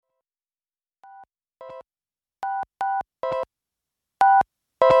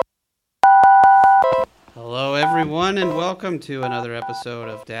everyone, and welcome to another episode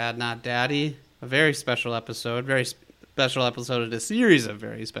of Dad Not Daddy. A very special episode of a series of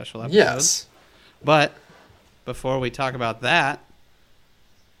very special episodes. Yes. But before we talk about that,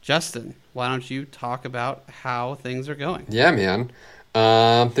 Justin, why don't you talk about how things are going? Yeah, man.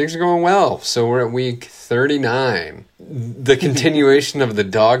 Things are going well. So we're at week 39. The continuation of the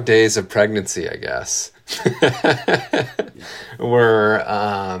dog days of pregnancy, I guess.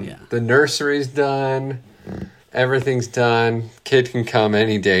 The nursery's done. Everything's done. Kid can come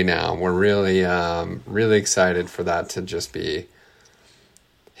any day now. We're really excited for that to just be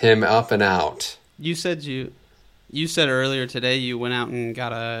him up and out. You said earlier today you went out and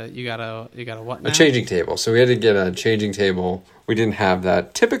got a what now? A changing table. So we had to get a changing table. We didn't have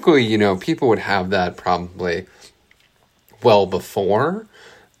that. Typically, people would have that probably well before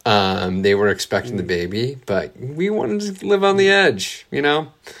they were expecting the baby, but we wanted to live on the edge, Yeah.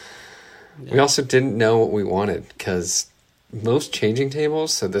 We also didn't know what we wanted because most changing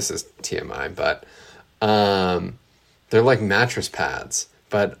tables, so this is TMI, but they're like mattress pads,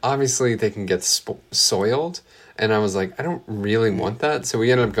 but obviously they can get soiled. And I was like, I don't really want that. So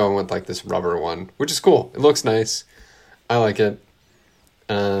we ended up going with like this rubber one, which is cool. It looks nice. I like it.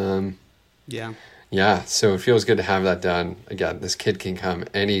 Yeah. So it feels good to have that done. Again, this kid can come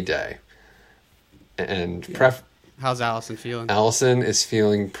any day. And how's Allison feeling? Allison is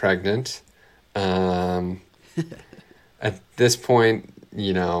feeling pregnant. At this point,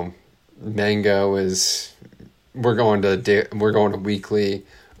 Mango is. We're going to weekly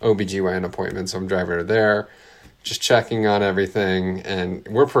OBGYN appointments. So I'm driving her there, just checking on everything, and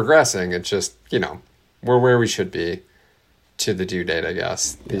we're progressing. It's just we're where we should be to the due date. I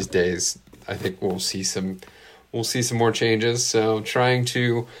guess these days, I think we'll see some more changes. So trying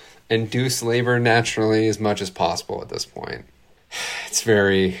to induce labor naturally as much as possible at this point. It's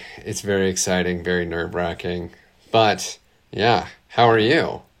very exciting, very nerve-wracking. But yeah, how are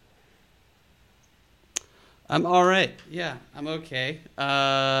you? I'm all right. Yeah, I'm okay.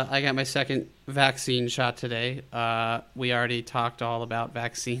 I got my second vaccine shot today. We already talked all about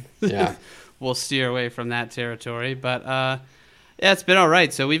vaccines. Yeah. We'll steer away from that territory. But yeah, it's been all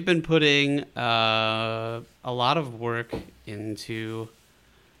right. So we've been putting a lot of work into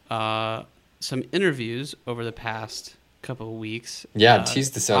some interviews over the past couple of weeks. Yeah,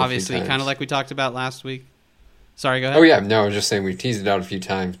 teased this out obviously, a few times. kind of like we talked about last week. Sorry, go ahead. Oh, yeah. No, I was just saying we teased it out a few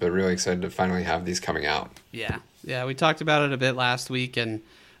times, but really excited to finally have these coming out. Yeah, we talked about it a bit last week, and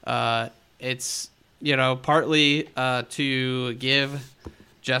it's, partly to give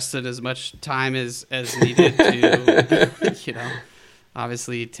Justin as much time as needed to,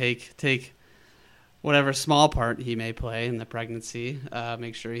 obviously take whatever small part he may play in the pregnancy,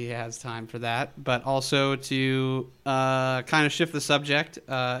 make sure he has time for that, but also to kind of shift the subject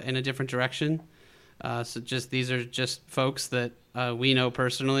in a different direction. So these are just folks that we know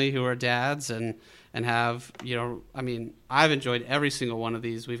personally who are dads and have, I've enjoyed every single one of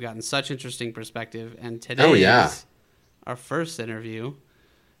these. We've gotten such interesting perspective. And today's our first interview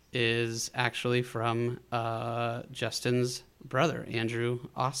is actually from Justin's brother, Andrew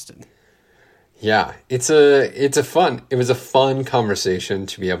Austin. Yeah, it was a fun conversation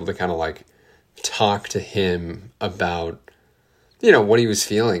to be able to kind of like talk to him about, what he was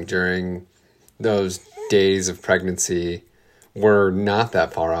feeling during those days of pregnancy. Were not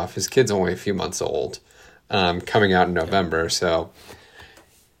that far off. His kid's only a few months old, coming out in November. So,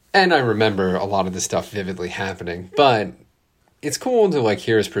 and I remember a lot of this stuff vividly happening, but it's cool to like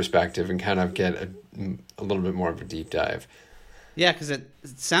hear his perspective and kind of get a little bit more of a deep dive. Yeah, because it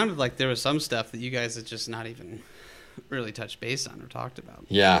sounded like there was some stuff that you guys had just not even really touched base on or talked about.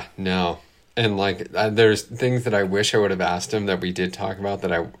 Yeah, no. And like, there's things that I wish I would have asked him that we did talk about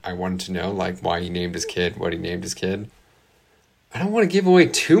that I wanted to know, like why he named his kid, what he named his kid. I don't want to give away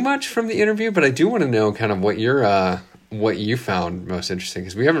too much from the interview, but I do want to know kind of what you found most interesting,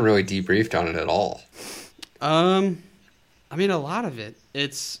 because we haven't really debriefed on it at all. A lot of it.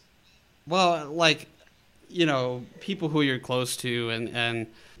 It's, people who you're close to, and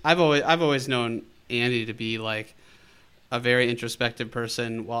I've always known Andy to be like a very introspective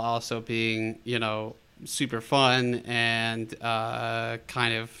person while also being, super fun and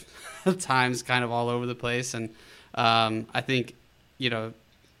kind of at times kind of all over the place. And I think,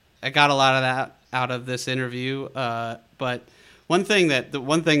 I got a lot of that out of this interview. But one thing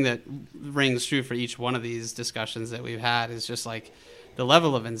that rings true for each one of these discussions that we've had is just like the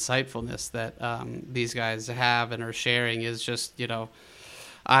level of insightfulness that these guys have and are sharing is just,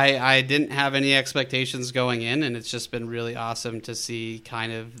 I didn't have any expectations going in, and it's just been really awesome to see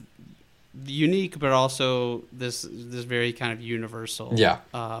kind of unique, but also this very kind of universal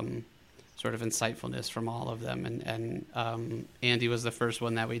sort of insightfulness from all of them. And Andy was the first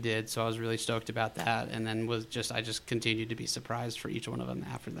one that we did, so I was really stoked about that. And then I just continued to be surprised for each one of them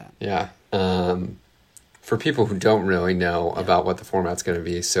after that. Yeah. For people who don't really know about what the format's going to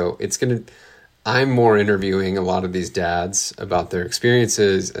be, so I'm more interviewing a lot of these dads about their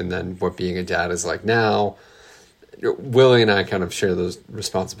experiences and then what being a dad is like now. Willie and I kind of share those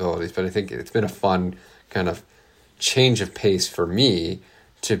responsibilities, but I think it's been a fun kind of change of pace for me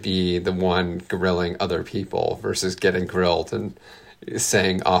to be the one grilling other people versus getting grilled and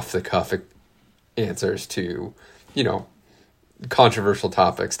saying off the cuff answers to, controversial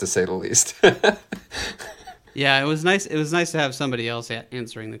topics, to say the least. Yeah, it was nice. It was nice to have somebody else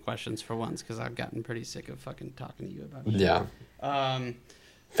answering the questions for once, because I've gotten pretty sick of fucking talking to you about it. Yeah.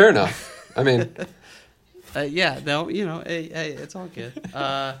 Fair enough. I mean, yeah, no, hey, it's all good.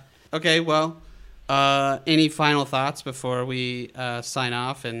 Okay, well, any final thoughts before we sign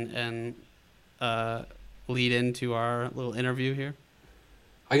off and lead into our little interview here?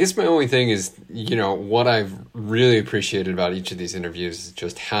 I guess my only thing is, what I've really appreciated about each of these interviews is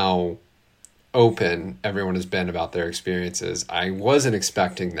just how open everyone has been about their experiences. I wasn't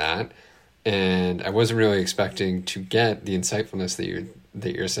expecting that, and I wasn't really expecting to get the insightfulness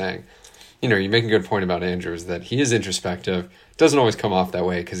that you're saying. You make a good point about Andrew, is that he is introspective. Doesn't always come off that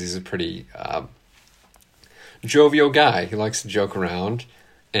way because he's a pretty jovial guy. He likes to joke around,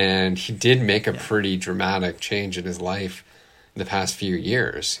 and he did make a pretty dramatic change in his life in the past few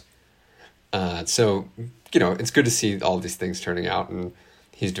years. So, it's good to see all these things turning out, and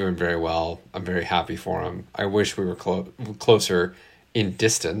he's doing very well. I'm very happy for him. I wish we were closer in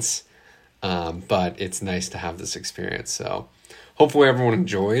distance, but it's nice to have this experience. So hopefully everyone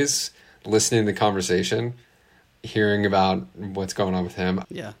enjoys listening to the conversation, hearing about what's going on with him.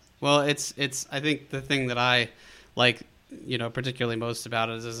 Yeah. Well, it's I think the thing that I like, particularly most about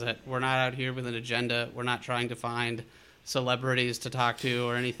it is that we're not out here with an agenda. We're not trying to find celebrities to talk to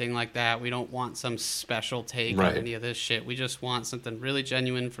or anything like that. We don't want some special take on any of this shit. We just want something really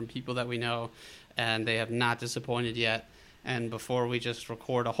genuine from people that we know, and they have not disappointed yet. And before we just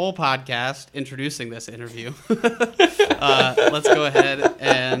record a whole podcast introducing this interview, let's go ahead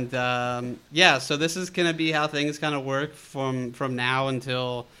and so this is going to be how things kind of work from now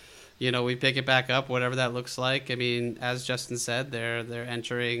until we pick it back up, whatever that looks like. I mean, as Justin said, they're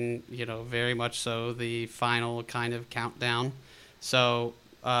entering, very much so the final kind of countdown. So,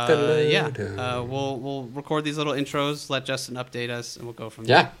 we'll record these little intros, let Justin update us, and we'll go from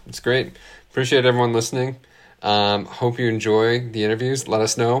there. Yeah, it's great. Appreciate everyone listening. Hope you enjoy the interviews. Let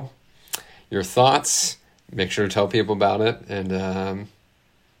us know your thoughts. Make sure to tell people about it, and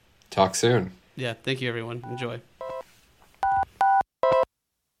talk soon. Yeah, thank you, everyone. Enjoy.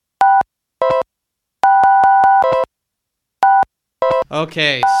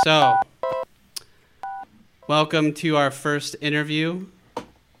 Okay, so welcome to our first interview.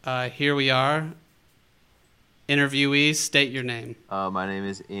 Here we are. Interviewees, state your name. My name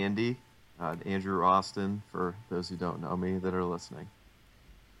is Andy, Andrew Austin, for those who don't know me that are listening.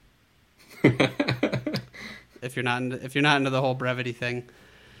 If you're not into the whole brevity thing,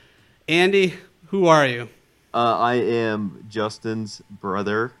 Andy, who are you? I am Justin's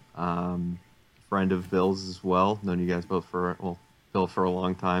brother, friend of Bill's as well. Known you guys both Bill for a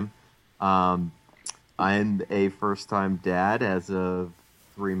long time. I'm a first-time dad as of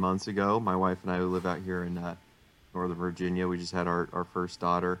 3 months ago. My wife and I live out here in Northern Virginia. We just had our first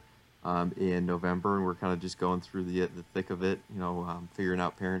daughter in November, and we're kind of just going through the thick of it, figuring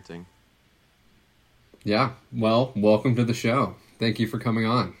out parenting. Yeah, well, welcome to the show. Thank you for coming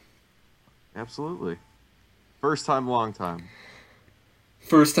on. Absolutely. First time, long time.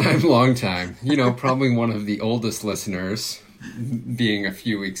 First time, long time. Probably one of the oldest listeners, being a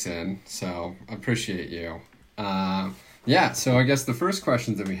few weeks in, so I appreciate you. So I guess the first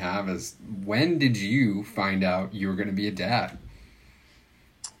questions that we have is, when did you find out you were going to be a dad?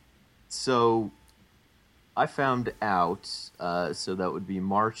 So I found out, so that would be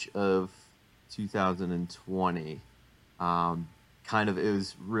March of 2020. It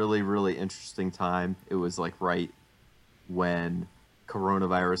was really, really interesting time. It was like right when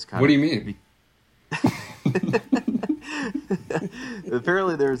coronavirus kind of... What do you mean?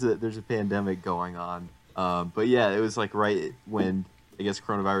 Apparently there's a pandemic going on. But yeah, it was like right when I guess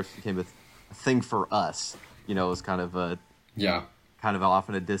coronavirus became a thing for us. It was kind of off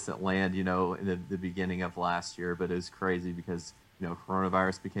in a distant land, in the beginning of last year. But it was crazy because,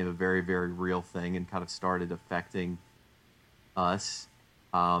 coronavirus became a very, very real thing and kind of started affecting us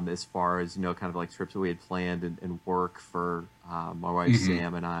as far as, kind of like trips that we had planned and work for my wife,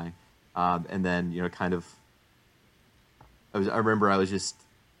 Sam, and I. And then, I remember I was just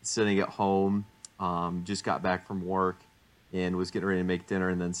sitting at home, just got back from work, and was getting ready to make dinner,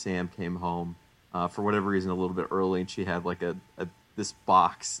 and then Sam came home for whatever reason a little bit early, and she had like a this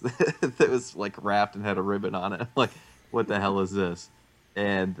box that was like wrapped and had a ribbon on it. I'm like, what the hell is this?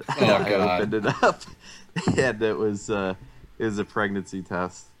 And I opened it up, and it was a pregnancy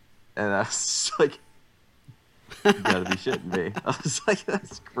test, and I was just like, you gotta be shitting me. I was like,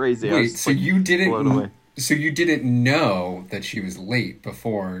 that's crazy. Wait, so you didn't know that she was late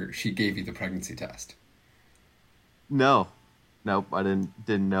before she gave you the pregnancy test? No, nope. I didn't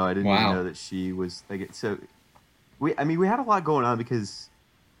know. I didn't even know that she was like. So we had a lot going on because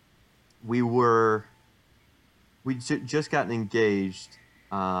we just gotten engaged,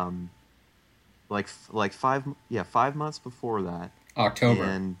 like 5 months before that. October.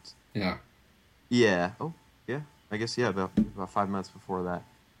 And yeah. Oh yeah. I guess about 5 months before that.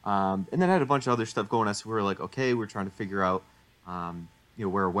 And then I had a bunch of other stuff going on. So we were like, okay, we're trying to figure out,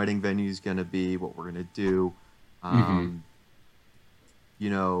 where our wedding venue is going to be, what we're going to do.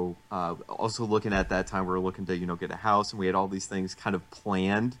 Also looking at that time, we were looking to, get a house, and we had all these things kind of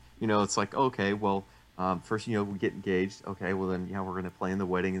planned. It's like, okay, well, first, we get engaged. Okay, well then, we're going to plan the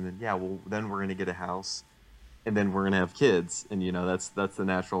wedding, and then, then we're going to get a house, and then we're going to have kids. And, that's the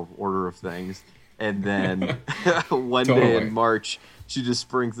natural order of things. And then one day in March, she just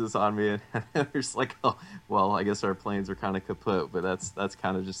springs this on me, and we're just like, oh, well, I guess our plans are kind of kaput, but that's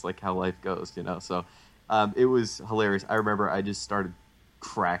kind of just like how life goes, So it was hilarious. I remember I just started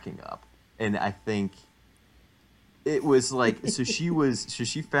cracking up, and I think it was like, so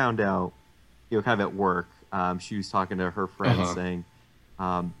she found out, kind of at work. She was talking to her friends saying,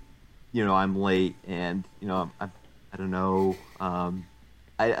 I'm late, and I don't know.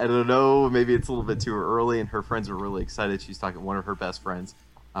 I don't know, maybe it's a little bit too early, and her friends were really excited. She's talking, one of her best friends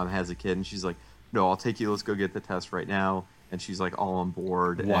has a kid, and she's like, no, I'll take you, let's go get the test right now. And she's like all on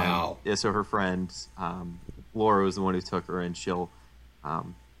board. Wow. And, so her friend, Laura, was the one who took her, and she was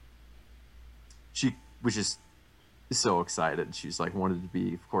just so excited. She's like, wanted to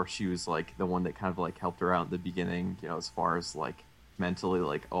be, of course, she was like the one that kind of like helped her out in the beginning, as far as like mentally,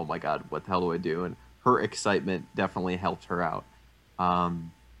 like, oh my God, what the hell do I do? And her excitement definitely helped her out.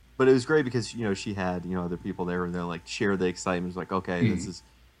 But it was great because, she had, other people there, and they're like, share the excitement. It's like, okay, it's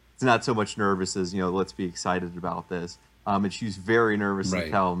not so much nervous as, let's be excited about this. And she was very nervous to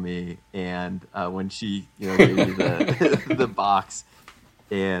tell me. And, when she, gave me the box,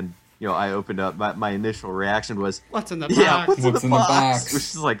 and, I opened up, my initial reaction was, what's in the box? Yeah, what's in the box? Which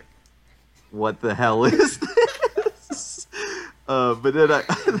is like, what the hell is this? But then I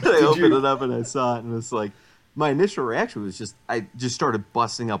opened it up and I saw it, and it's like, my initial reaction was I just started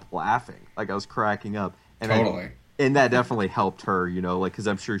busting up laughing. Like, I was cracking up. And and that definitely helped her, because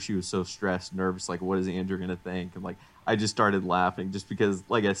I'm sure she was so stressed, nervous, like, what is Andrew going to think? And, like, I just started laughing just because,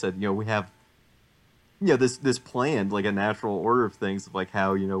 like I said, we have, this planned, like, a natural order of things of, like,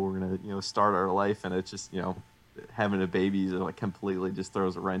 how, we're going to, start our life. And it's just, having a baby, like, completely just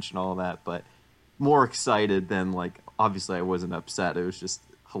throws a wrench and all that. But more excited than, like, obviously I wasn't upset. It was just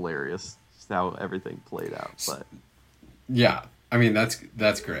hilarious. How everything played out. But yeah, I mean,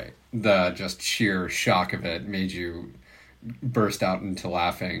 that's great. The just sheer shock of it made you burst out into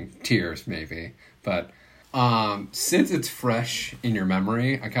laughing, tears maybe. But since it's fresh in your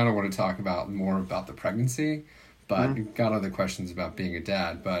memory, I kind of want to talk more about the pregnancy, but got other questions about being a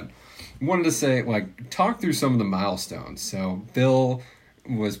dad. But wanted to say, like, talk through some of the milestones. So Bill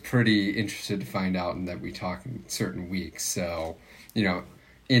was pretty interested to find out, and that we talk in certain weeks. So,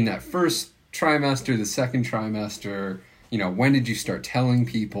 in that first trimester, the second trimester, when did you start telling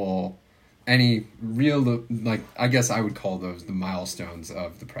people? Any real, like, I guess I would call those the milestones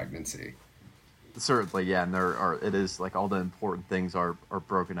of the pregnancy. Certainly, yeah, and it is like all the important things are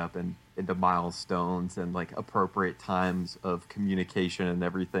broken up into milestones and like appropriate times of communication and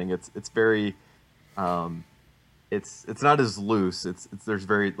everything. It's very, it's not as loose. There's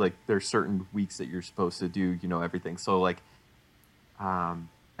very, like, there's certain weeks that you're supposed to do, everything. So like,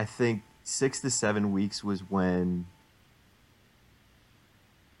 I think 6 to 7 weeks was when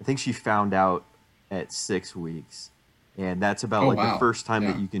I think she found out at 6 weeks, and that's about the first time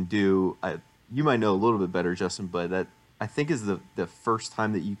that you can do. You might know a little bit better, Justin, but that I think is the first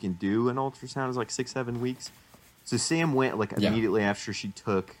time that you can do an ultrasound is like 6-7 weeks. So Sam went like immediately after she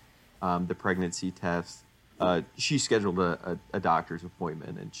took the pregnancy test. She scheduled a doctor's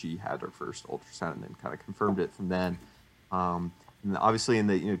appointment, and she had her first ultrasound, and then kind of confirmed it from then. And obviously, in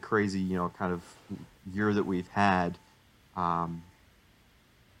the crazy kind of year that we've had,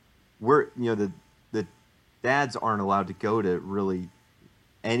 we're the dads aren't allowed to go to really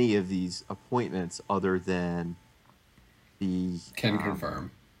any of these appointments other than the can confirm.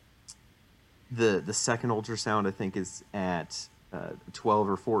 the second ultrasound I think is at 12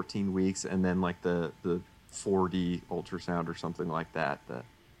 or 14 weeks, and then like the 4D ultrasound or something like that.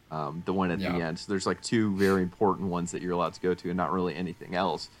 The one at the end. So there's like two very important ones that you're allowed to go to, and not really anything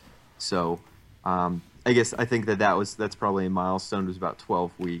else. So I think that's probably a milestone. It was about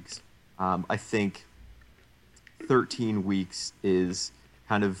 12 weeks. I think 13 weeks is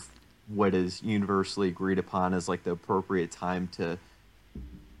kind of what is universally agreed upon as like the appropriate time to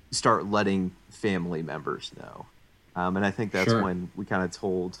start letting family members know. And I think that's when we kind of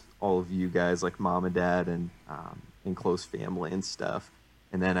told all of you guys, like mom and dad and close family and stuff.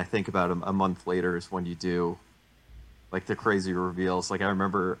 And then I think about a month later is when you do like the crazy reveals. Like I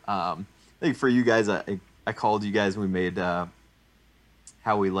remember, I think for you guys, I called you guys and we made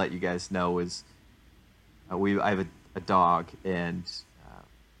how we let you guys know is I have a dog, and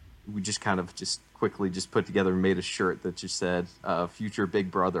we just kind of just quickly just put together and made a shirt that just said future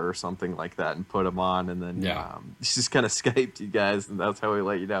big brother or something like that, and put them on, and then just kind of Skyped you guys, and that's how we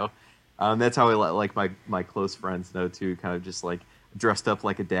let you know. That's how we let like my close friends know too, kind of just like dressed up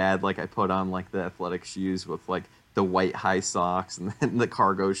like a dad. Like I put on like the athletic shoes with like the white high socks and then the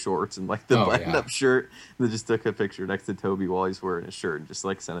cargo shorts and like the button-up shirt, and then just took a picture next to Toby while he's wearing his shirt and just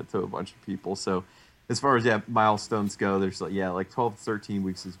like sent it to a bunch of people. So as far as milestones go, there's like 12 to 13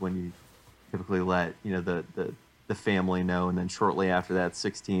 weeks is when you typically let the family know, and then shortly after that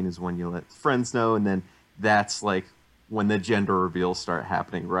 16 is when you let friends know, and then that's like when the gender reveals start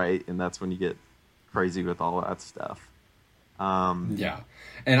happening, right? And that's when you get crazy with all that stuff. And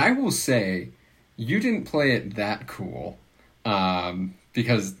I will say you didn't play it that cool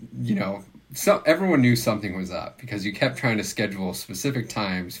because so everyone knew something was up because you kept trying to schedule specific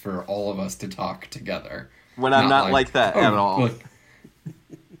times for all of us to talk together. When I'm not like that at all. Look,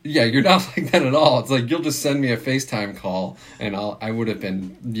 yeah, you're not like that at all. It's like you'll just send me a FaceTime call, and I would have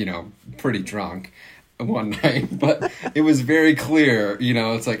been, pretty drunk one night, but it was very clear,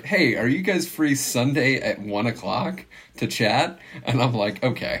 it's like, hey, are you guys free Sunday at 1:00 to chat? And I'm like,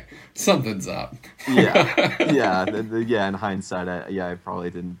 okay, something's up. Yeah. In hindsight, I probably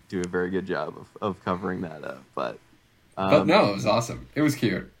didn't do a very good job of covering that up, but no, it was awesome. It was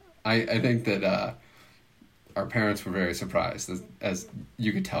cute. I think that our parents were very surprised, as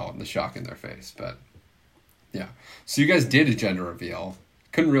you could tell in the shock in their face. But yeah, so you guys did a gender reveal.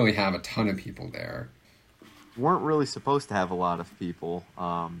 Couldn't really have a ton of people there. Weren't really supposed to have a lot of people.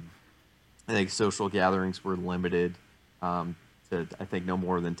 I think social gatherings were limited to I think no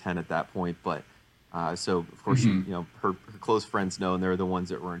more than 10 at that point. But so of course her close friends know, and they're the ones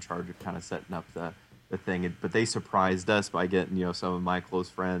that were in charge of kind of setting up the thing. But they surprised us by getting some of my close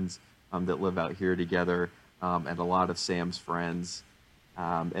friends that live out here together, and a lot of Sam's friends,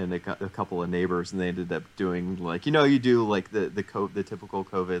 and a couple of neighbors, and they ended up doing like you do like the typical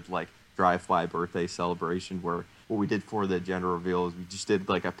COVID like drive-by birthday celebration, where what we did for the gender reveal is we just did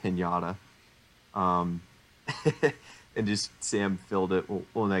like a piñata, and just Sam filled it.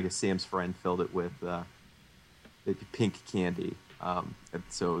 Well, I guess Sam's friend filled it with pink candy. And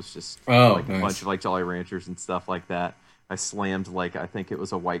so it was just nice. A bunch of like Jolly Ranchers and stuff like that. I slammed like I think it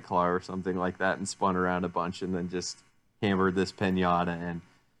was a White Claw or something like that, and spun around a bunch, and then just hammered this piñata. And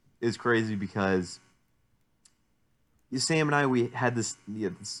it was crazy because Sam and I, we had this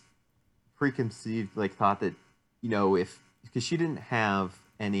preconceived like thought that because she didn't have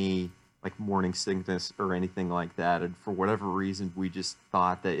any like morning sickness or anything like that, and for whatever reason we just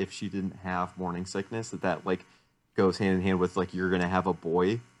thought that if she didn't have morning sickness that like goes hand in hand with like you're gonna have a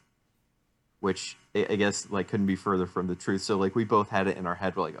boy, which I guess like couldn't be further from the truth. So like we both had it in our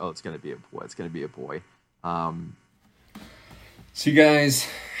head, we're like, oh, it's gonna be a boy. So you guys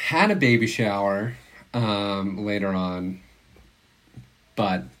had a baby shower later on,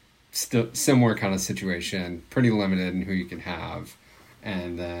 but still similar kind of situation, pretty limited in who you can have,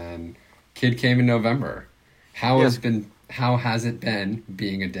 and then kid came in November. How has it been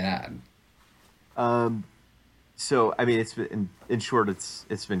being a dad? So I mean, it's been, in short,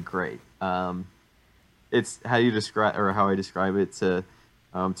 it's been great. It's how I describe it to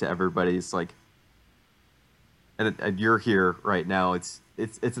everybody. It's like, and you're here right now. It's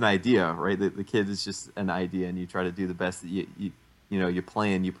an idea, right? The kid is just an idea, and you try to do the best that you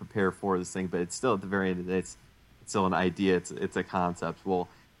plan, you prepare for this thing, but it's still at the very end of the day, it's still an idea. It's a concept. Well,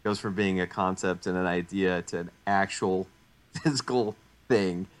 it goes from being a concept and an idea to an actual physical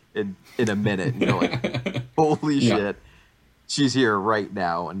thing in a minute. And you're like, holy shit, she's here right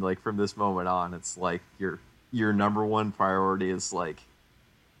now. And like from this moment on, it's like your number one priority is like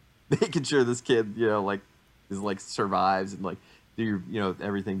making sure this kid, is like survives, and like do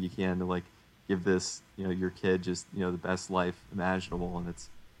everything you can to like give this, your kid just, the best life imaginable. And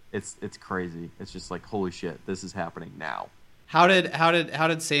it's crazy. It's just like, holy shit, this is happening now. How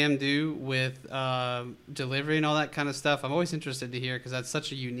did Sam do with delivery and all that kind of stuff? I'm always interested to hear because that's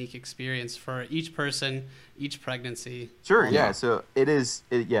such a unique experience for each person, each pregnancy. Sure, yeah. So it is.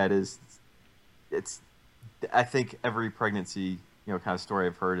 It is. It's. I think every pregnancy, kind of story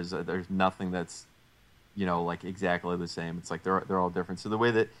I've heard is that there's nothing that's, like exactly the same. It's like they're all different. So the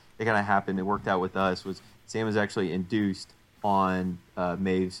way that it kind of happened, it worked out with us was Sam was actually induced on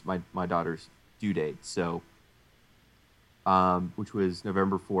Maeve's, my daughter's due date. So. Which was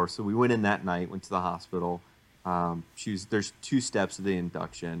November 4th. So we went in that night, went to the hospital. There's 2 steps of the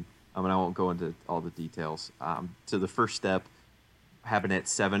induction, and I won't go into all the details. So the first step happened at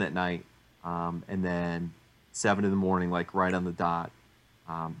 7 at night, and then 7 in the morning, like right on the dot.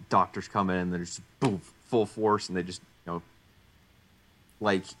 Doctors come in, and they're just boom, full force, and they just,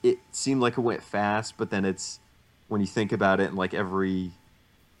 like it seemed like it went fast, but then it's, when you think about it, and like every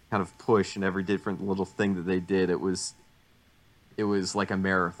kind of push and every different little thing that they did, it was like a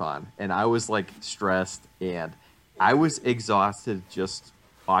marathon, and I was like stressed and I was exhausted just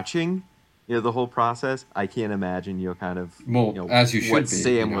watching, the whole process. I can't imagine, as you should what be,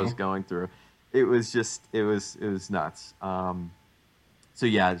 Sam was going through. It was just, it was nuts. So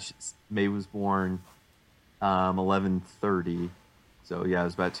yeah, May was born 11:30. So yeah, it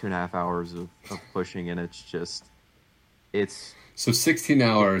was about 2.5 hours of pushing, and it's so 16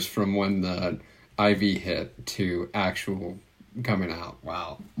 hours from when the IV hit to actual coming out.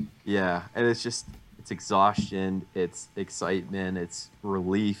 Wow. Yeah, and it's exhaustion, it's excitement, it's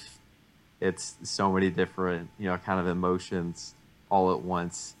relief, it's so many different, kind of emotions all at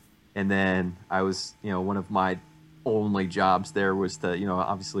once. And then I was, one of my only jobs there was to,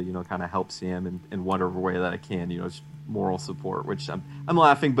 obviously, kind of help Sam in whatever way that I can, just moral support, which I'm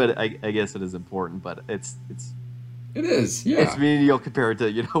laughing, but I guess it is important, but it is, yeah. It's menial compared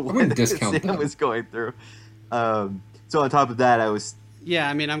to, what Sam was going through. So on top of that, I was. Yeah,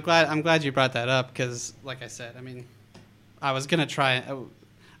 I mean, I'm glad you brought that up because, like I said, I mean, I was gonna try.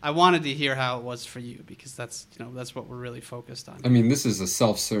 I wanted to hear how it was for you because that's what we're really focused on. I mean, this is a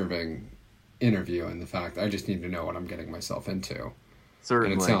self-serving interview, and the fact I just need to know what I'm getting myself into.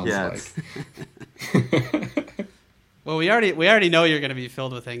 Certainly, and it sounds like. Well, we already know you're going to be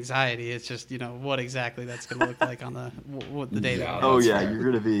filled with anxiety. It's just what exactly that's going to look like on the day. Yeah,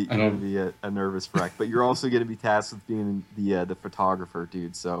 you're going to be a nervous wreck, but you're also going to be tasked with being the photographer,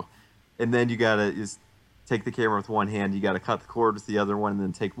 dude. So, and then you got to just take the camera with one hand. You got to cut the cord with the other one, and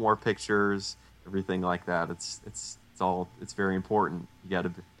then take more pictures. Everything like that. It's very important. You got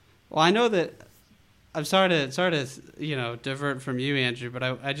to. Well, I know that. I'm sorry to divert from you, Andrew, but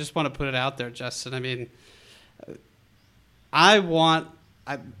I just want to put it out there, Justin. I mean.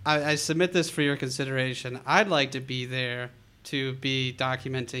 I submit this for your consideration. I'd like to be there to be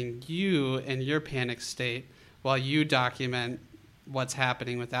documenting you and your panic state while you document what's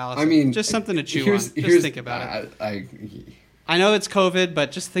happening with Allison. I mean, just something to chew on. Just think about it. I know it's COVID,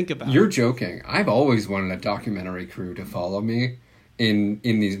 but just think about it. You're joking. I've always wanted a documentary crew to follow me in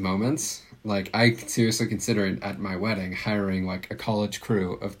these moments. Like, I seriously consider at my wedding hiring like a college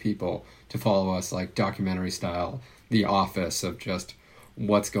crew of people to follow us, like documentary style, The Office, of just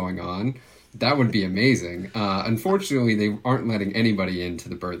what's going on. That would be amazing. Unfortunately, they aren't letting anybody into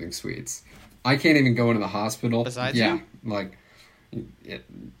the birthing suites. I can't even go into the hospital. Besides you? Like,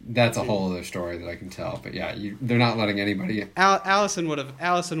 that's a whole other story that I can tell. But yeah, they're not letting anybody in. Allison would have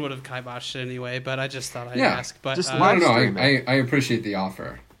kiboshed it anyway, but I just thought I'd ask. But just I appreciate the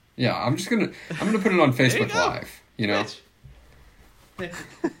offer. Yeah, I'm gonna put it on Facebook Live.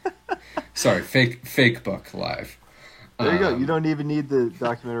 Sorry, fake book live. There you go. You don't even need the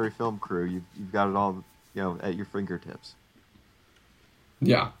documentary film crew. You've got it all, at your fingertips.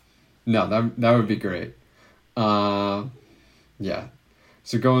 Yeah, no, that would be great. Yeah.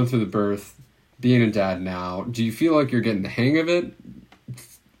 So going through the birth, being a dad now, do you feel like you're getting the hang of it?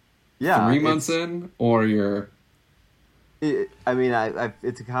 Yeah, 3 months in, or you're. I mean,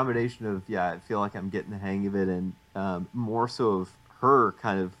 it's a combination of I feel like I'm getting the hang of it, and more so of her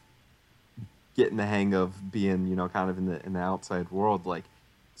kind of getting the hang of being, kind of in the outside world, like,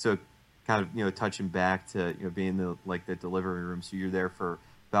 so kind of, touching back to, being the delivery room. So you're there for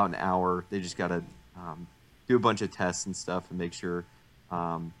about an hour. They just got to do a bunch of tests and stuff and make sure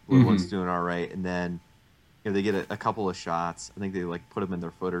little one's doing all right. And then, they get a couple of shots. I think they like put them in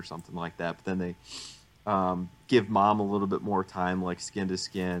their foot or something like that. But then they give mom a little bit more time, like skin to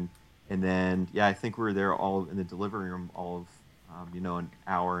skin. And then, I think we were there all in the delivery room all of, an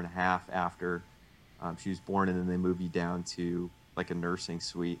hour and a half after she was born. And then they move you down to like a nursing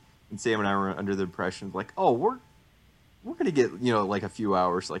suite. And Sam and I were under the impression of like, oh, we're gonna get like a few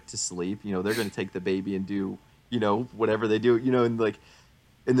hours like to sleep. They're gonna take the baby and do whatever they do. And like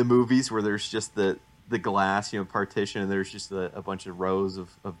in the movies where there's just the glass partition and there's just a bunch of rows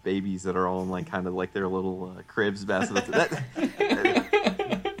of babies that are all in like kind of like their little cribs.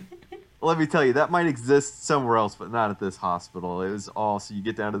 Let me tell you, that might exist somewhere else, but not at this hospital. It was all so you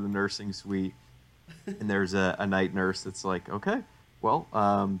get down to the nursing suite, and there's a night nurse that's like, okay, well,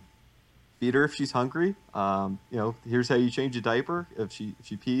 feed her if she's hungry. Here's how you change a diaper. If she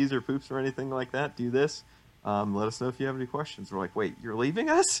pees or poops or anything like that, do this. Let us know if you have any questions. We're like, wait, you're leaving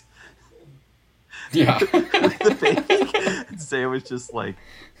us? Yeah. With the baby? And Sam was just like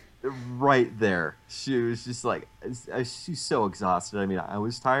right there. She was just like, she's so exhausted. I mean, I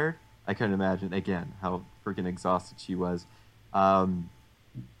was tired. I couldn't imagine, again, how freaking exhausted she was. And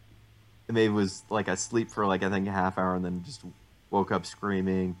Maeve was like asleep for like, I think a half hour and then just woke up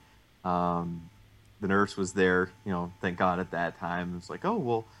screaming. The nurse was there, thank God at that time. It was like, oh,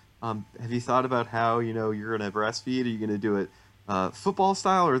 well, have you thought about how, you're going to breastfeed? Are you going to do it football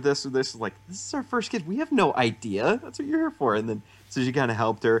style or this or this? Like, this is our first kid. We have no idea. That's what you're here for. And then, so she kind of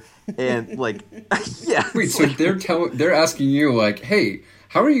helped her. And like, yeah. Wait, so like, they're asking you like, hey,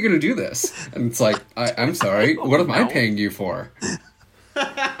 how are you going to do this? And it's like, I'm sorry, what am I paying you for?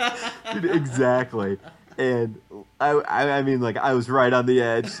 Exactly. And I mean, like, I was right on the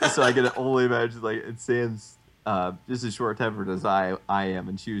edge, so I can only imagine, like, and Sam's just as short-tempered as I am,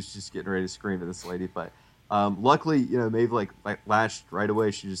 and she was just getting ready to scream at this lady. But luckily, Maeve, like latched right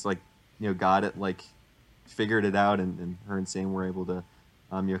away. She just, like, got it, like, figured it out, and her and Sam were able to,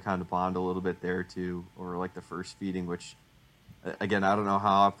 kind of bond a little bit there, too, over, like, the first feeding, which, again, I don't know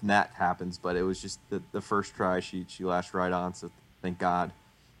how often that happens, but it was just the first try she latched right on, so thank God.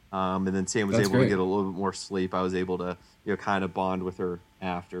 And then Sam was able to get a little bit more sleep. I was able to, kind of bond with her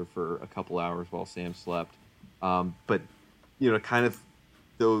after for a couple hours while Sam slept. But, kind of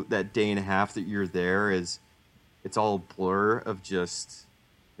though that day and a half that you're there it's all a blur of just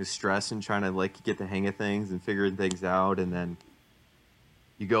stress and trying to like get the hang of things and figuring things out. And then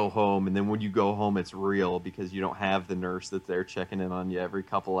you go home, and then when you go home, it's real because you don't have the nurse that's there checking in on you every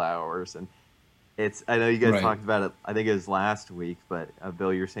couple hours. And I know you guys talked about it, I think it was last week, but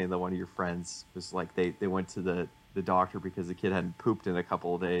Bill, you're saying that one of your friends was like, they went to the doctor because the kid hadn't pooped in a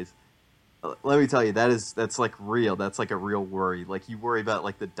couple of days. Let me tell you, that's like real. That's like a real worry. Like you worry about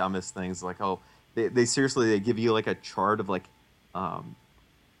like the dumbest things, like, oh, they seriously, they give you like a chart of like,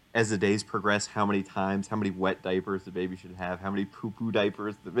 as the days progress, how many wet diapers the baby should have, how many poo-poo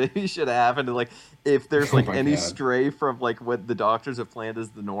diapers the baby should have, and like if there's like any stray from like what the doctors have planned as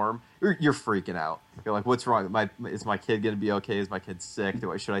the norm, you're freaking out. You're like, what's wrong? Is my kid gonna be okay? Is my kid sick?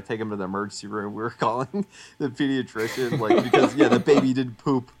 Should I take him to the emergency room? We were calling the pediatrician, like, because the baby didn't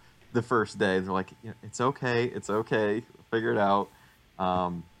poop the first day. They're like, it's okay, figure it out.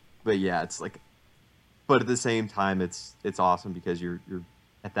 But yeah, it's like, but at the same time, it's awesome because you're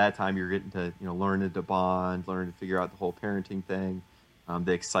at that time you're getting to learn to bond, learn to figure out the whole parenting thing,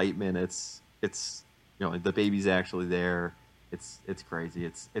 the excitement. It's the baby's actually there. It's crazy.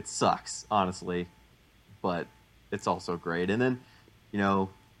 It sucks, honestly, but it's also great. And then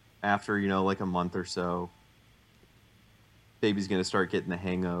after like a month or so, baby's gonna start getting the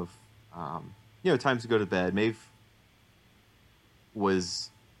hang of times to go to bed. Maeve was,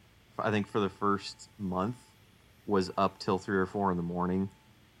 I think for the first month, was up till 3 or 4 in the morning.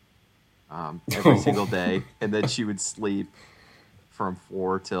 Every single day, and then she would sleep from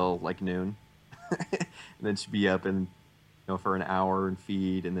 4 till like noon, and then she'd be up and for an hour and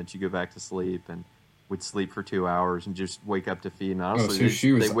feed, and then she'd go back to sleep and would sleep for 2 hours and just wake up to feed. And honestly,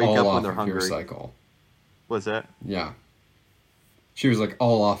 they wake up when they're hungry. Your cycle. What's that? Yeah, she was like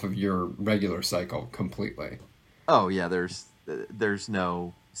all off of your regular cycle completely. Oh yeah, there's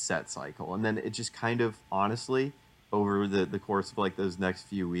no set cycle, and then it just kind of honestly over the course of like those next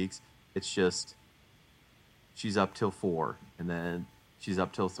few weeks. It's just she's up till 4, and then she's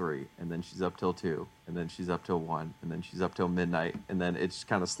up till 3, and then she's up till 2, and then she's up till 1, and then she's up till midnight, and then it just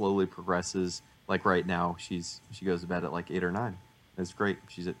kind of slowly progresses. Like right now, she goes to bed at like 8 or 9. It's great.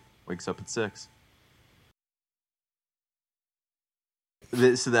 Wakes up at 6.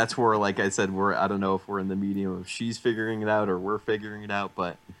 So that's where, like I said, I don't know if we're in the medium of she's figuring it out or we're figuring it out,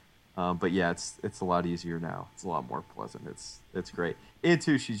 but yeah, it's a lot easier now. It's a lot more pleasant. It's great. And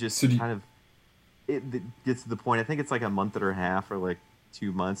too, she's just it gets to the point. I think it's like a month and a half or like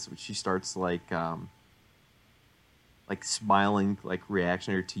 2 months. She starts like smiling, like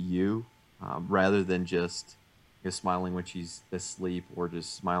reactionary to you, rather than just smiling when she's asleep or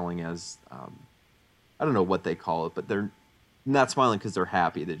just smiling as I don't know what they call it, but they're not smiling because they're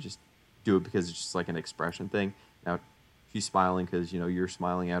happy. They just do it because it's just like an expression thing. Now, she's smiling because you're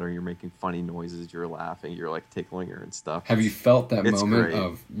smiling at her, you're making funny noises, you're laughing, you're like tickling her and stuff. Have you felt that it's moment great.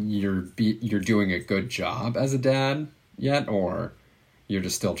 of you're doing a good job as a dad yet, or you're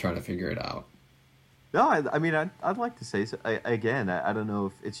just still trying to figure it out? No, I mean, I'd like to say so. I don't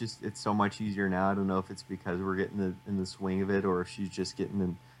know if it's so much easier now. I don't know if it's because we're getting in the swing of it, or if she's just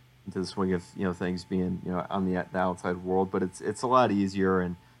getting into the swing of things being on the outside world. But it's a lot easier,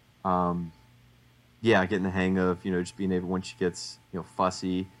 and getting the hang of just being able, when she gets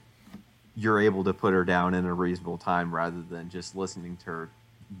fussy, you're able to put her down in a reasonable time rather than just listening to her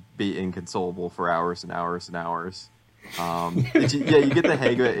be inconsolable for hours and hours and hours. You get the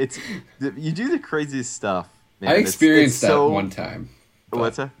hang of it. You do the craziest stuff, man. I experienced that one time.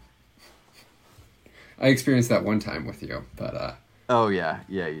 What's that? I experienced that one time with you, but oh yeah,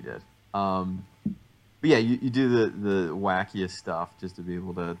 you did. But yeah, you do the wackiest stuff just to be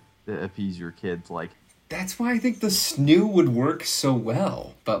able to appease your kids. Like, that's why I think the snoo would work so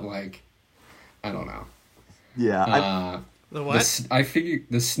well. But like, I don't know. Yeah. The what? I figured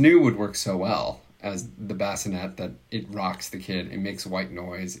the snoo would work so well as the bassinet that it rocks the kid. It makes white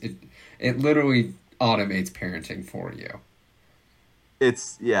noise. It literally automates parenting for you.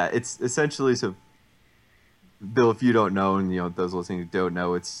 It's essentially, so Bill, if you don't know, and those listening who don't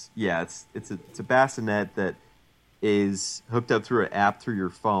know, it's a bassinet that is hooked up through an app through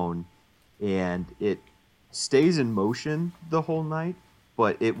your phone, and it stays in motion the whole night,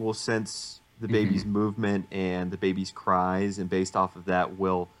 but it will sense the baby's movement and the baby's cries, and based off of that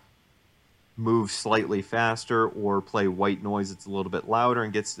will move slightly faster or play white noise that's a little bit louder,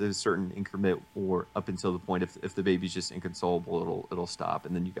 and gets to a certain increment, or up until the point if the baby's just inconsolable, it'll stop,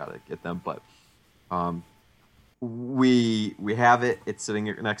 and then you got to get them. But we have it. It's sitting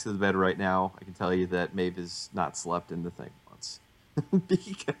next to the bed right now. I can tell you that Maeve has not slept in the thing once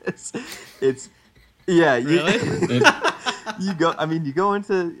because it's really? You go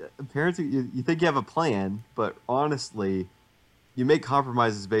into parenting, you think you have a plan, but honestly, you make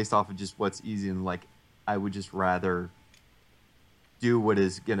compromises based off of just what's easy, and like, I would just rather do what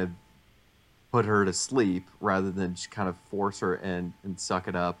is gonna put her to sleep rather than just kind of force her and suck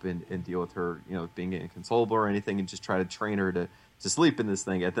it up and deal with her, being inconsolable or anything, and just try to train her to sleep in this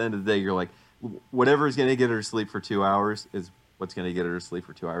thing. At the end of the day, you're like, whatever is gonna get her to sleep for 2 hours is what's gonna get her to sleep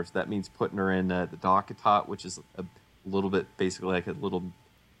for 2 hours. That means putting her in the DockATot, which is a little bit basically like a little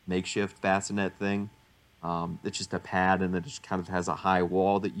makeshift bassinet thing. It's just a pad, and it just kind of has a high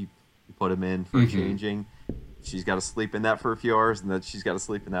wall that you put them in for changing. She's got to sleep in that for a few hours, and then she's got to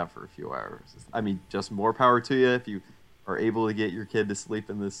sleep in that for a few hours. I mean, just more power to you if you are able to get your kid to sleep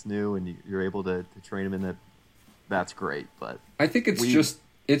in this snoo, and you're able to train him in that. That's great, but I think it's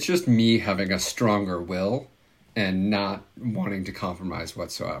just me having a stronger will and not wanting to compromise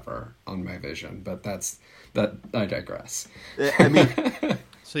whatsoever on my vision. But I digress. I mean,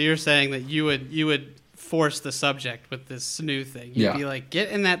 so you're saying that you would force the subject with this snoo thing. You'd be like, get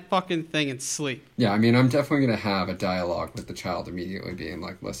in that fucking thing and sleep. Yeah, I mean, I'm definitely going to have a dialogue with the child immediately, being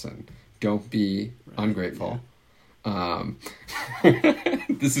like, listen, don't be ungrateful. Yeah.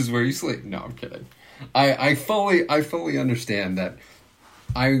 This is where you sleep. No, I'm kidding. I fully understand that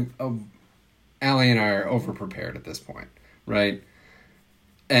Allie and I are overprepared at this point, right?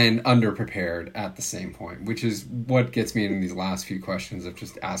 And underprepared at the same point, which is what gets me in these last few questions of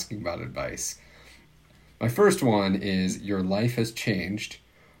just asking about advice. My first one is, your life has changed.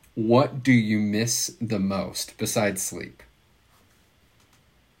 What do you miss the most besides sleep?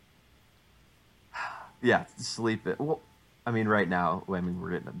 Yeah, sleep. Well, I mean, right now, we're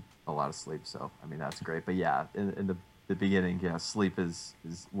getting a lot of sleep, so I mean that's great. But yeah, in the beginning, yeah, sleep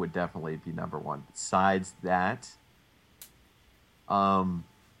would definitely be number one. Besides that,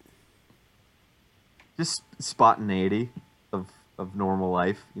 just spontaneity of normal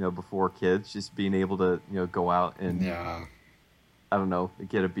life, before kids, just being able to, go out and, I don't know,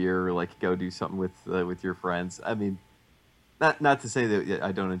 get a beer, or like go do something with your friends. I mean, not to say that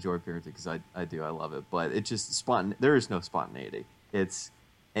I don't enjoy parenting, because I do, I love it, but it's just there is no spontaneity. It's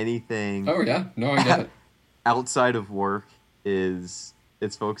anything. Oh yeah, no, I get it. Outside of work it's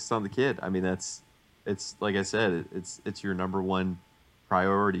focused on the kid. I mean, it's like I said, it's your number one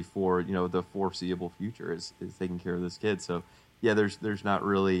priority for the foreseeable future is taking care of this kid. So yeah, there's not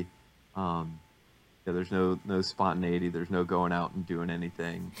really there's no spontaneity, there's no going out and doing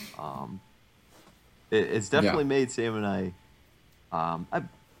anything. It's definitely made Sam and I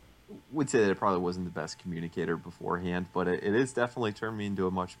would say that it probably wasn't the best communicator beforehand, but it is definitely turned me into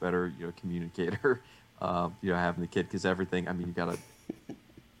a much better communicator. Having the kid, because everything, I mean, you gotta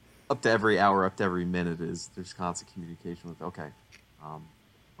up to every hour, up to every minute there's constant communication with, okay,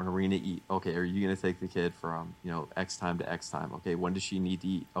 when are we gonna eat? Okay, are you gonna take the kid from X time to X time? Okay, when does she need to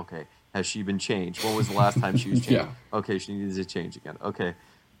eat? Okay, has she been changed? When was the last time she was changed? Yeah. Okay, she needs to change again. Okay,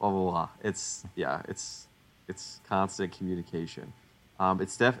 blah blah blah. It's constant communication.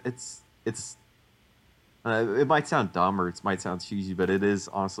 It's it might sound dumb or it might sound cheesy, but it is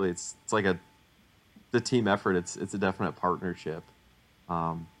honestly it's like the team effort. It's a definite partnership.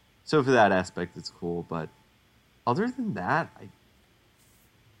 So for that aspect, it's cool. But other than that,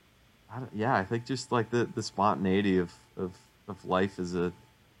 I think just like the spontaneity of life as a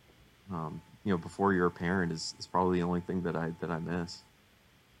before you're a parent is probably the only thing that I miss.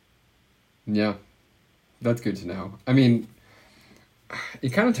 Yeah, that's good to know. I mean, it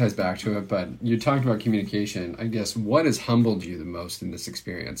kind of ties back to it, but you talked about communication. I guess what has humbled you the most in this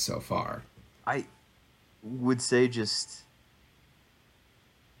experience so far? I would say just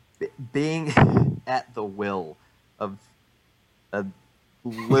being at the will of a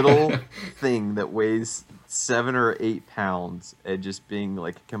little thing that weighs 7 or 8 pounds and just being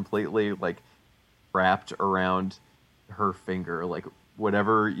like completely like wrapped around her finger, like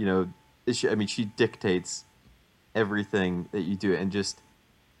whatever she dictates everything that you do, and just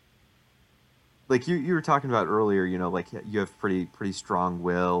like you were talking about earlier, like you have pretty strong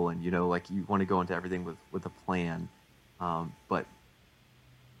will, and like you want to go into everything with a plan, but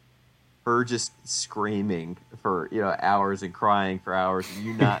her just screaming for hours and crying for hours, and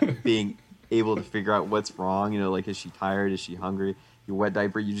you not being able to figure out what's wrong. Like, is she tired? Is she hungry? You wet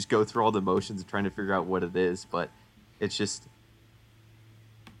diaper. You just go through all the motions of trying to figure out what it is, but it's just.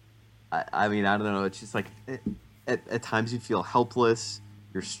 I mean, I don't know. It's just like at times you feel helpless.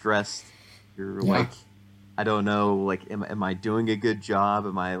 You're stressed. You're like, I don't know. Like, am I doing a good job?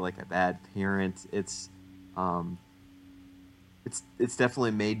 Am I like a bad parent? It's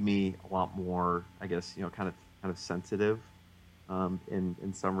definitely made me a lot more, I guess, kind of sensitive,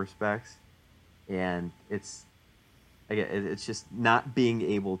 in some respects, and it's just not being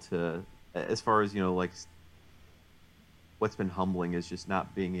able to, as far as like, what's been humbling is just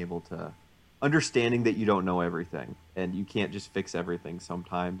not being able to, understanding that you don't know everything and you can't just fix everything.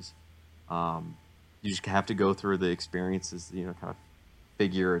 Sometimes, you just have to go through the experiences, kind of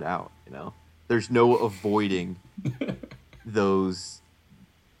figure it out. There's no avoiding those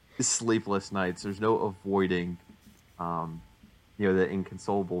sleepless nights. There's no avoiding, the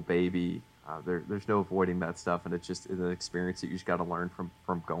inconsolable baby. There's no avoiding that stuff, and it's an experience that you just got to learn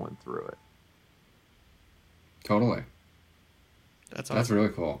from going through it. Totally. That's awesome. That's really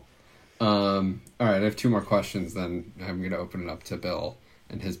cool. All right, I have 2 more questions, then I'm going to open it up to Bill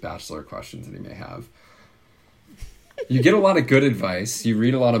and his bachelor questions that he may have. You get a lot of good advice. You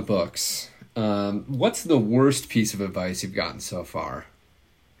read a lot of books. What's the worst piece of advice you've gotten so far?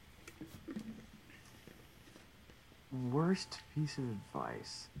 Worst piece of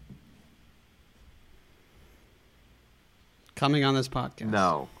advice? Coming on this podcast.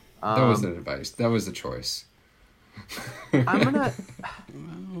 No. That wasn't advice. That was a choice. I'm gonna.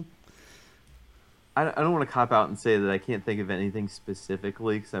 I don't want to cop out and say that I can't think of anything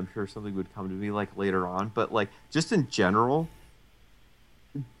specifically, because I'm sure something would come to me like later on. But like just in general,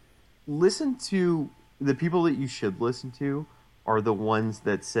 listen to the people that you should listen to are the ones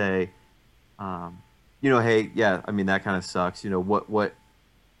that say, hey, yeah, I mean that kind of sucks. What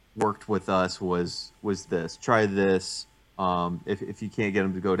worked with us was this. Try this. If you can't get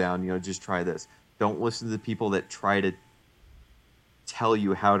them to go down, just try this. Don't listen to the people that try to tell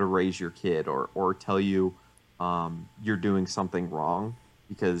you how to raise your kid or tell you you're doing something wrong,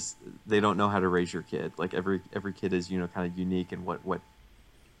 because they don't know how to raise your kid. Like every kid is kind of unique, and what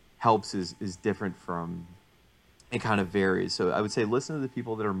helps is different from, it kind of varies. So I would say listen to the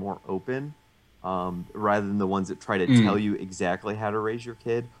people that are more open, rather than the ones that try to tell you exactly how to raise your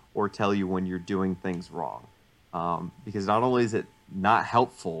kid or tell you when you're doing things wrong. Because not only is it not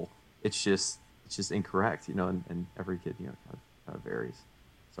helpful, it's just incorrect, and every kid, kind of varies.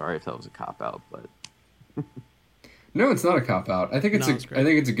 Sorry if that was a cop out, but no, it's not a cop out. I think it's great.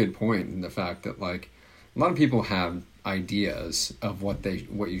 it's a good point in the fact that like a lot of people have ideas of what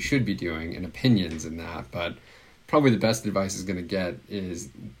you should be doing and opinions in that, but probably the best advice is going to get is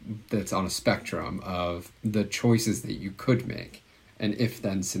that's on a spectrum of the choices that you could make and if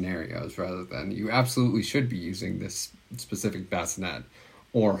then scenarios, rather than you absolutely should be using this specific bassinet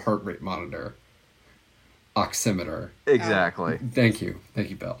or heart rate monitor, oximeter. Exactly. Thank you,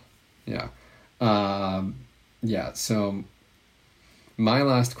 Bill. Yeah. So my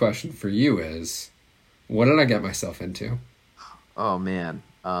last question for you is, what did I get myself into? Oh man.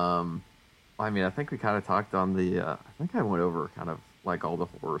 I mean, I think we kind of talked on the. I think I went over kind of like all the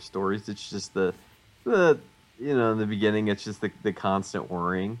horror stories. It's just the in the beginning, it's just the constant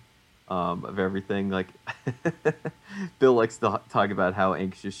worrying of everything. Like Bill likes to talk about how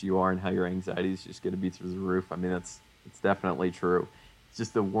anxious you are and how your anxiety is just going to be through the roof. I mean, it's definitely true. It's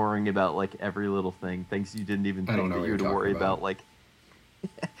just the worrying about like every little thing, things you didn't even think that you would worry about, like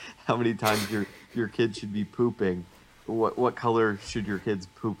how many times your kid should be pooping, what color should your kid's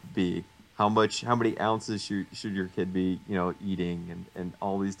poop be, how many ounces should your kid be, eating, and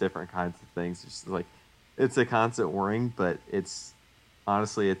all these different kinds of things. It's just like it's a constant worrying, but it's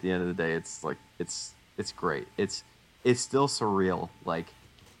honestly at the end of the day, it's like it's great. It's still surreal, like,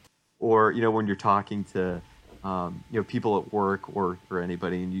 or when you're talking to people at work or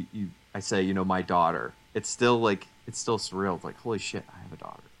anybody, and I say my daughter. It's still surreal. It's like, holy shit, I have a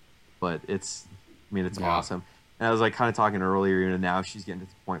daughter. But it's awesome. And I was like kind of talking earlier, now she's getting to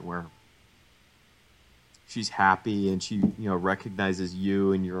the point where she's happy and she recognizes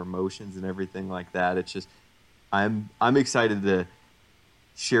you and your emotions and everything like that. It's just I'm excited to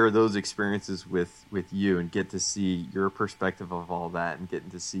share those experiences with you and get to see your perspective of all that, and getting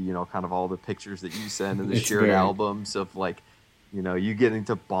to see kind of all the pictures that you send and the shared albums of like you getting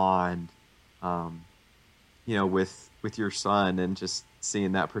to bond with your son, and just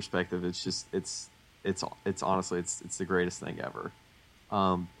seeing that perspective. It's just it's honestly it's the greatest thing ever.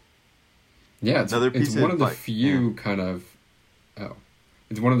 It's one of the few kind of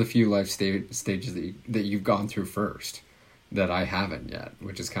it's one of the few life stages that you've gone through first that I haven't yet,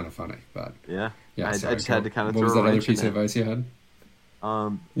 which is kind of funny. But I just had to kind of throw. What was that other piece of advice you had?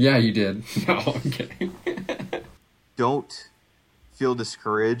 Yeah, you did. No, I'm kidding. Don't feel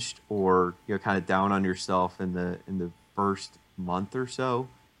discouraged or kind of down on yourself in the first month or so,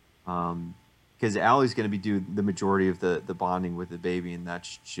 because Allie's going to be doing the majority of the bonding with the baby, and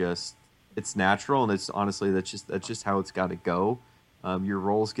that's just, it's natural, and it's honestly that's just how it's got to go. Your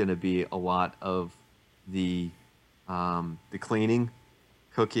role's going to be a lot of the cleaning,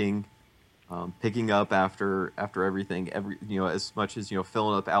 cooking, picking up after everything, as much as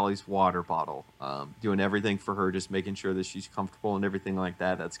filling up Allie's water bottle, doing everything for her, just making sure that she's comfortable and everything like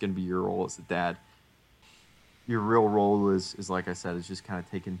that. That's going to be your role as a dad. Your real role is like I said, is just kind of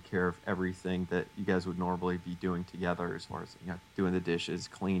taking care of everything that you guys would normally be doing together, as far as doing the dishes,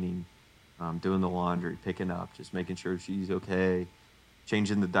 cleaning, doing the laundry, picking up, just making sure she's okay,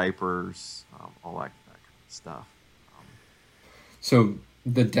 changing the diapers, all that kind of stuff. So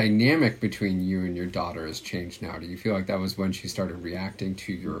the dynamic between you and your daughter has changed now. Do you feel like that was when she started reacting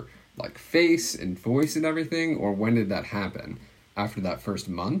to your like face and voice and everything, or when did that happen? After that first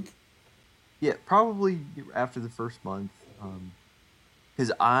month? Yeah, probably after the first month.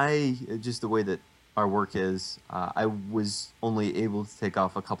 Because just the way that our work is, I was only able to take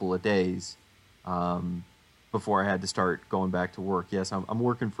off a couple of days before I had to start going back to work. Yes, I'm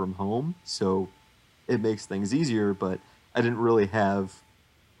working from home, so it makes things easier, but I didn't really have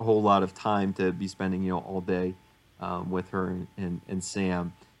a whole lot of time to be spending, all day with her and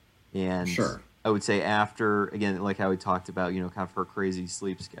Sam. And sure. I would say after, again, like how we talked about, kind of her crazy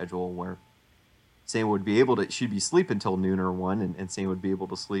sleep schedule, where Sam would be able to, she'd be sleeping until noon or 1, and Sam would be able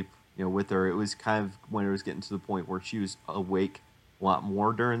to sleep, with her. It was kind of when it was getting to the point where she was awake a lot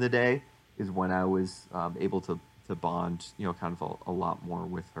more during the day, is when I was able to bond, kind of a lot more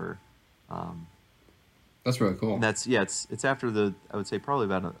with her. That's really cool. And it's after I would say probably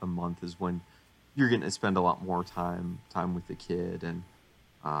about a month is when you're getting to spend a lot more time with the kid, and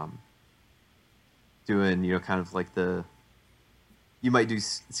doing, kind of like you might do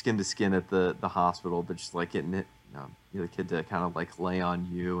skin to skin at the hospital, but just like getting it, the kid to kind of like lay on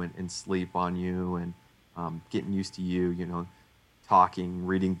you and sleep on you, and getting used to you, talking,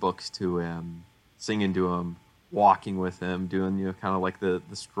 reading books to him, singing to him, walking with him, doing kind of like the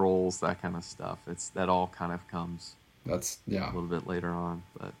strolls, that kind of stuff. That all kind of comes. That's a little bit later on,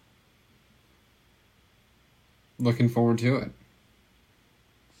 but looking forward to it.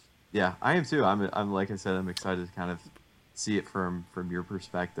 Yeah, I am too. I'm like I said, I'm excited to kind of see it from your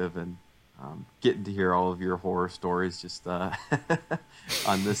perspective, and getting to hear all of your horror stories just on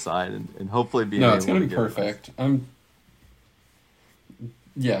this side, and hopefully being able to. No, it's going to be perfect. It's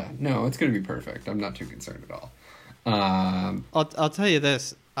going to be perfect. I'm not too concerned at all. I'll tell you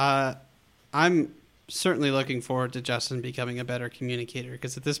this. I'm certainly looking forward to Justin becoming a better communicator,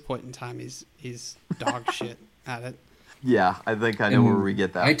 because at this point in time, he's dog shit at it. Yeah, I think I know where we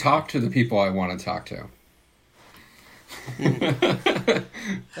get that. I talk to the people I want to talk to.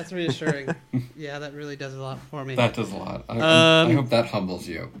 That's reassuring. Yeah, that really does a lot for me. That does a lot. I hope that humbles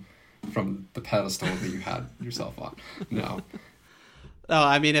you from the pedestal that you had yourself on. No. Oh,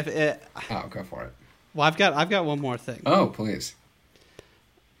 I mean, go for it. Well, I've got one more thing. Oh, please.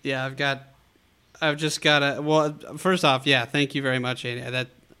 Yeah, I've got I've just got to. Well, first off, yeah, thank you very much, Andy.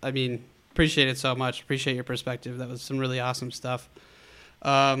 Appreciate it so much. Appreciate your perspective. That was some really awesome stuff.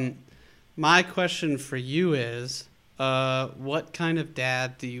 My question for you is, what kind of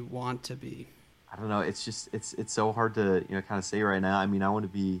dad do you want to be? I don't know. It's just it's so hard to kind of say right now. I mean, I want to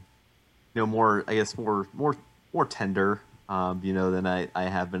be more, I guess, more tender than I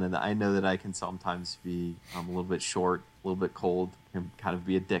have been, and I know that I can sometimes be a little bit short, a little bit cold, and kind of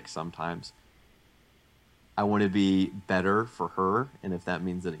be a dick sometimes. I want to be better for her, and if that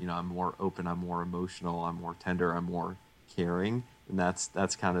means that I'm more open, I'm more emotional, I'm more tender, I'm more caring, and that's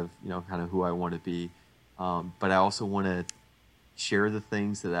kind of who I want to be. But I also want to share the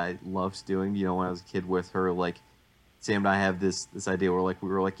things that I loved doing. When I was a kid with her, like Sam and I have this idea where we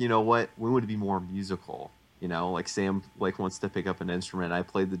were like, you know what, we want to be more musical. Like Sam wants to pick up an instrument. I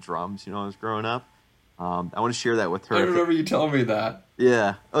played the drums, when I was growing up. I want to share that with her. I remember you telling me that.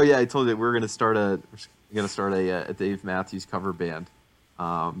 Yeah. Oh yeah, I told you we're going to start a Dave Matthews cover band.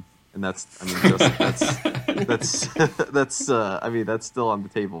 And that's still on the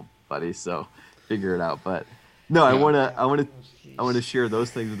table, buddy. So figure it out. But no, I want to share those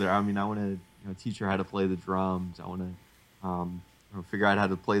things with her. I mean, I want to teach her how to play the drums. I want to figure out how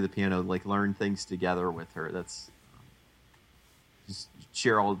to play the piano, learn things together with her. That's just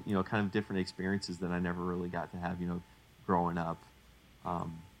share all kind of different experiences that I never really got to have growing up.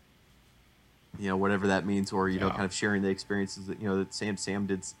 Whatever that means, or kind of sharing the experiences that that Sam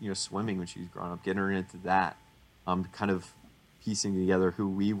did swimming when she was growing up, getting her into that, kind of piecing together who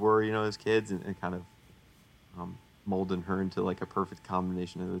we were as kids, and kind of molding her into a perfect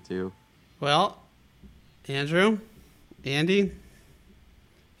combination of the two. Well, Andrew, Andy,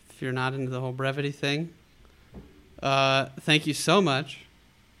 if you're not into the whole brevity thing, thank you so much.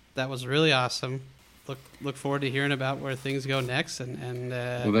 That was really awesome. Look forward to hearing about where things go next. And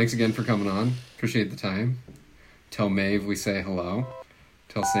well, thanks again for coming on. Appreciate the time. Tell Maeve we say hello.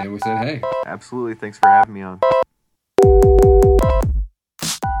 Tell Sam we said hey. Absolutely. Thanks for having me on.